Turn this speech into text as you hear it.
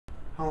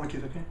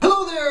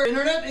Hello there,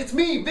 Internet! It's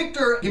me,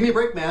 Victor! Give me a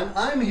break, man.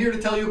 I'm here to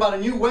tell you about a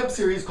new web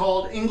series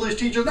called English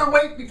Teacher. Now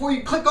wait, before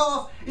you click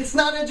off, it's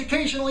not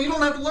educational. You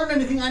don't have to learn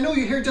anything. I know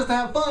you're here just to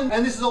have fun,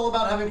 and this is all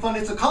about having fun.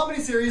 It's a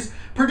comedy series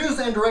produced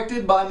and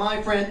directed by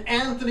my friend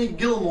Anthony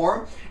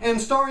Gilmore,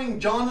 and starring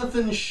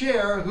Jonathan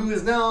Scher, who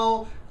is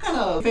now kind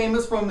of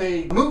famous from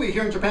a movie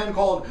here in Japan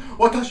called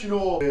Watashi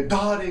no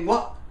Darling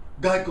wa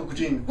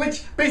Gaikokujin,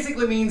 which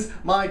basically means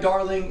my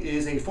darling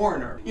is a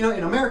foreigner. You know,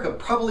 in America,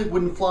 probably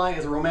wouldn't fly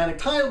as a romantic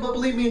title, but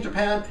believe me, in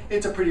Japan,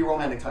 it's a pretty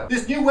romantic title.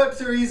 This new web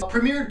series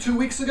premiered 2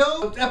 weeks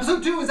ago.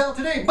 Episode 2 is out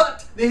today,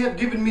 but they have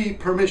given me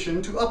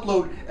permission to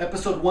upload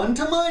episode 1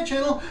 to my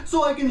channel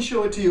so I can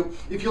show it to you.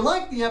 If you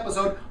like the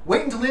episode,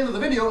 wait until the end of the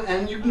video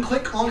and you can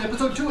click on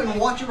episode 2 and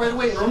watch it right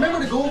away. And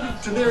remember to go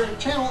to their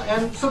channel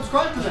and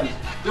subscribe to them.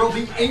 There will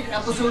be 8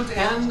 episodes,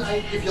 and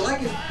if you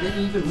like it,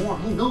 maybe even more.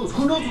 Who knows?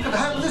 Who knows what could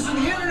happen? This is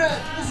the internet!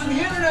 This is the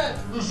internet!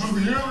 This is the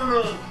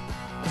internet!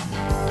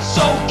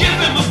 So give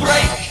him a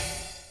break!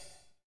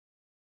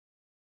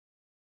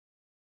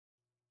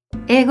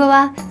 英語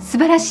は素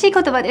晴らしい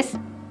言葉です。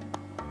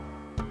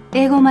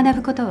英語を学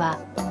ぶことは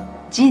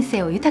人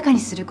生を豊かに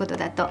すること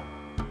だと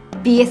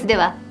BS で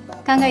は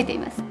考えてい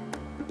ます。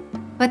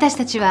私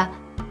たちは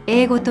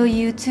英語と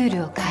いうツー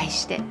ルを介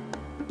して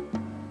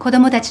子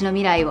どもたちの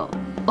未来を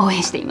応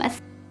援していま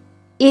す。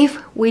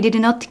If we did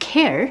not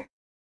care,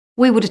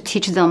 we would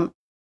teach them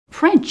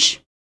French.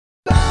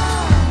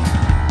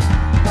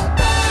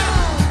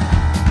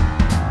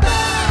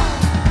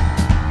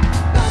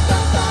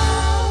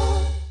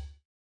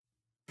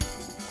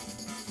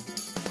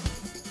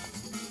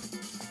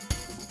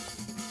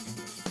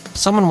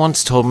 Someone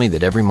once told me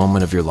that every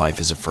moment of your life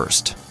is a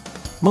first.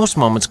 Most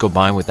moments go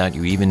by without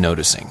you even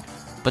noticing,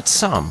 but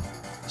some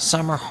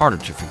are harder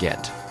to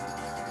forget.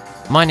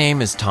 My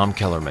name is Tom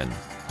Kellerman.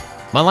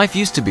 My life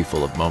used to be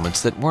full of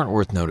moments that weren't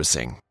worth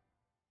noticing.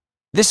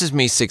 This is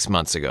me 6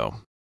 months ago.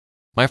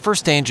 My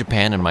first day in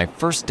Japan and my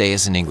first day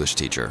as an English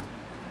teacher.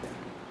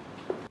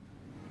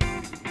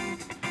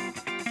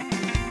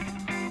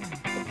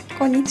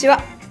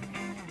 Konnichiwa.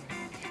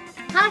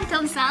 Hi,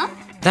 Tom-san.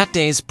 That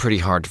day is pretty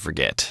hard to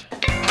forget.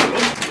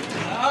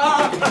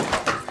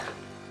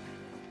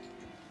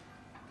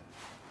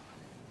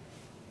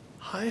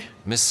 Hi.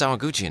 Miss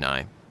Sawaguchi and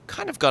I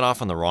kind of got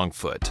off on the wrong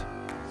foot.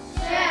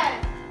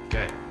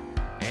 Good.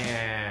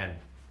 And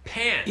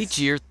pants! Each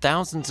year,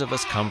 thousands of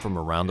us come from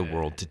around the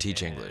world to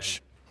teach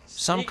English.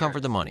 Some come for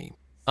the money,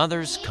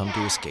 others come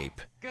to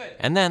escape.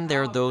 And then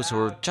there are those who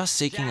are just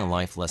seeking a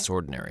life less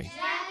ordinary.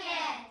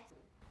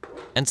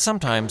 And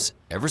sometimes,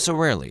 ever so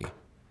rarely,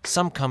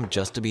 some come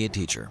just to be a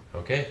teacher.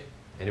 Okay,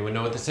 anyone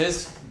know what this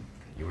is?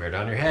 You wear it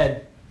on your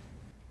head.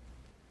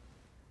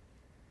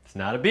 It's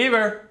not a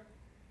beaver.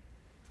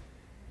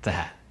 It's a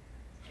hat.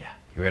 Yeah,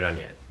 you wear it on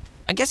your head.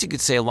 I guess you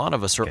could say a lot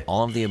of us are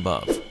all of the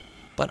above,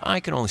 but I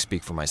can only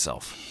speak for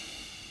myself.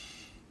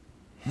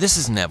 This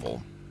is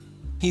Neville.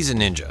 He's a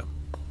ninja.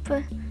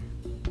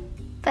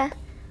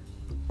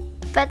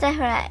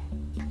 Butterfly.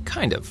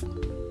 Kind of.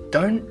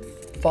 Don't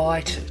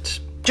fight it.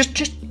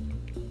 Just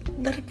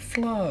let it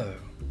flow.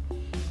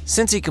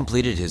 Since he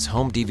completed his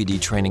home DVD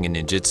training in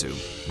ninjutsu,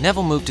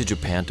 Neville moved to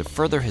Japan to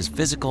further his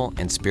physical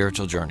and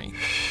spiritual journey.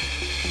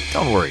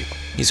 Don't worry,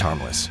 he's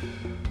harmless.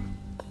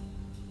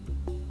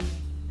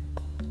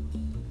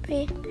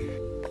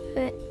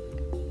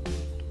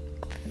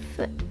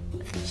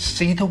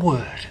 See the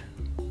word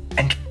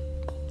and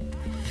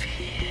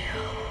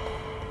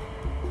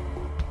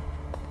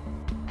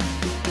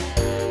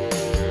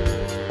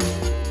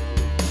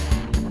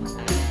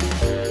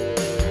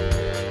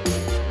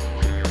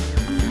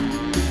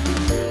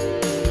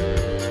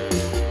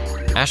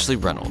Ashley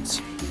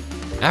Reynolds.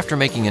 After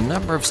making a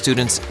number of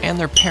students and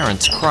their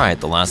parents cry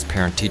at the last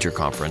parent-teacher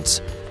conference,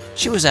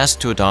 she was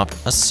asked to adopt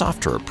a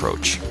softer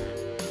approach.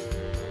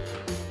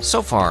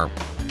 So far,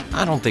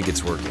 I don't think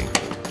it's working.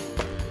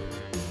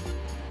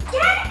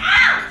 Get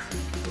out!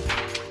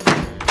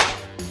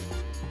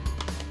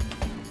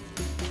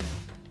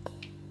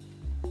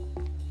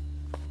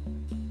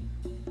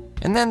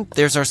 And then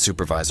there's our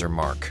supervisor,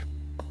 Mark.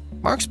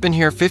 Mark's been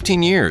here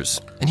 15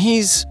 years, and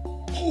he's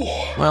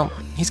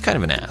kind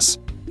of an ass.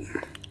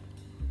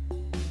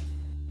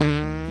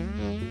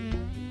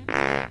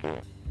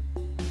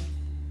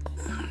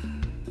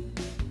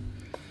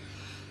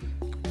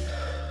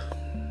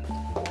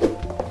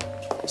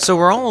 So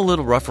we're all a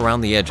little rough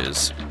around the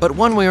edges, but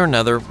one way or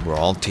another, we're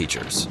all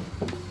teachers.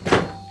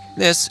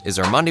 This is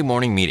our Monday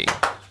morning meeting.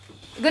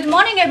 Good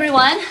morning,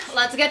 everyone.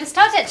 Let's get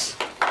started.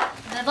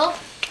 Neville.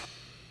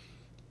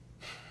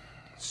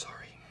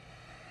 sorry.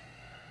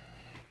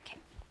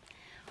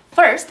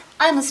 First,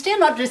 I'm still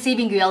not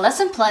receiving your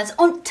lesson plans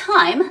on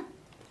time.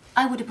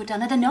 I would put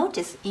another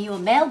notice in your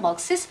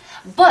mailboxes,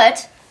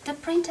 but the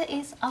printer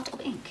is out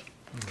of ink.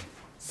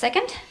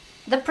 Second,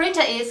 the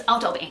printer is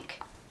out of ink.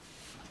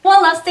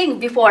 One last thing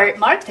before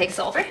Mark takes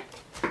over.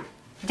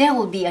 There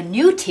will be a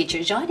new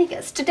teacher joining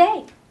us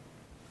today.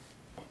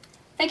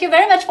 Thank you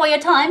very much for your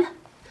time.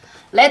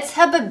 Let's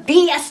have a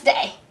BS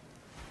day.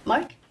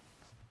 Mark?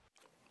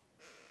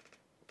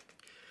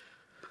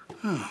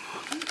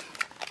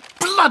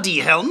 Bloody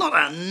hell, not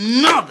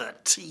another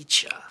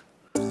teacher.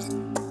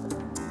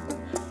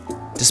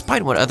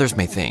 Despite what others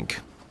may think,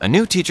 a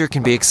new teacher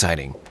can be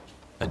exciting.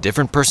 A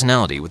different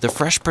personality with a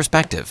fresh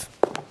perspective.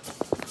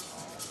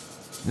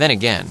 Then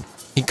again,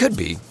 he could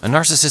be a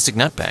narcissistic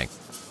nutbag.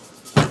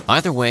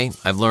 Either way,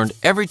 I've learned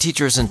every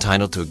teacher is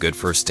entitled to a good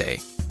first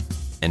day.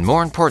 And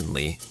more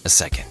importantly, a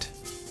second.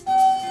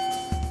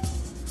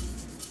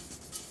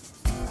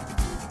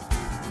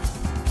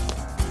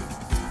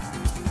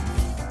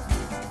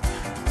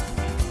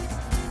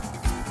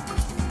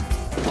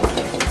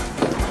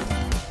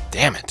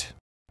 Damn it.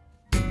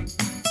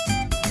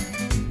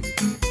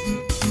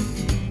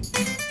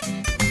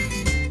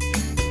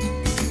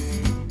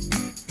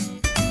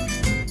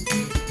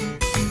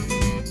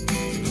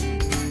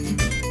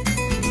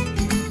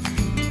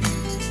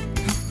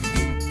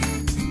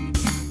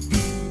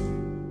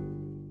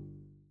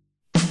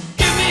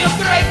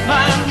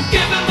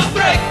 Give him a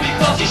break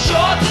because he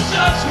sure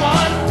deserves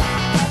one.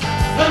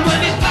 And when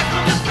he's back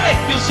from his break,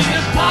 you'll see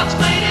his parts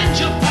made in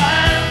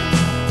Japan.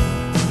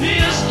 He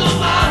is still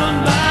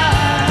my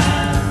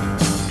man.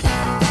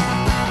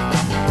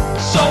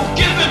 So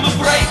give him a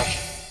break.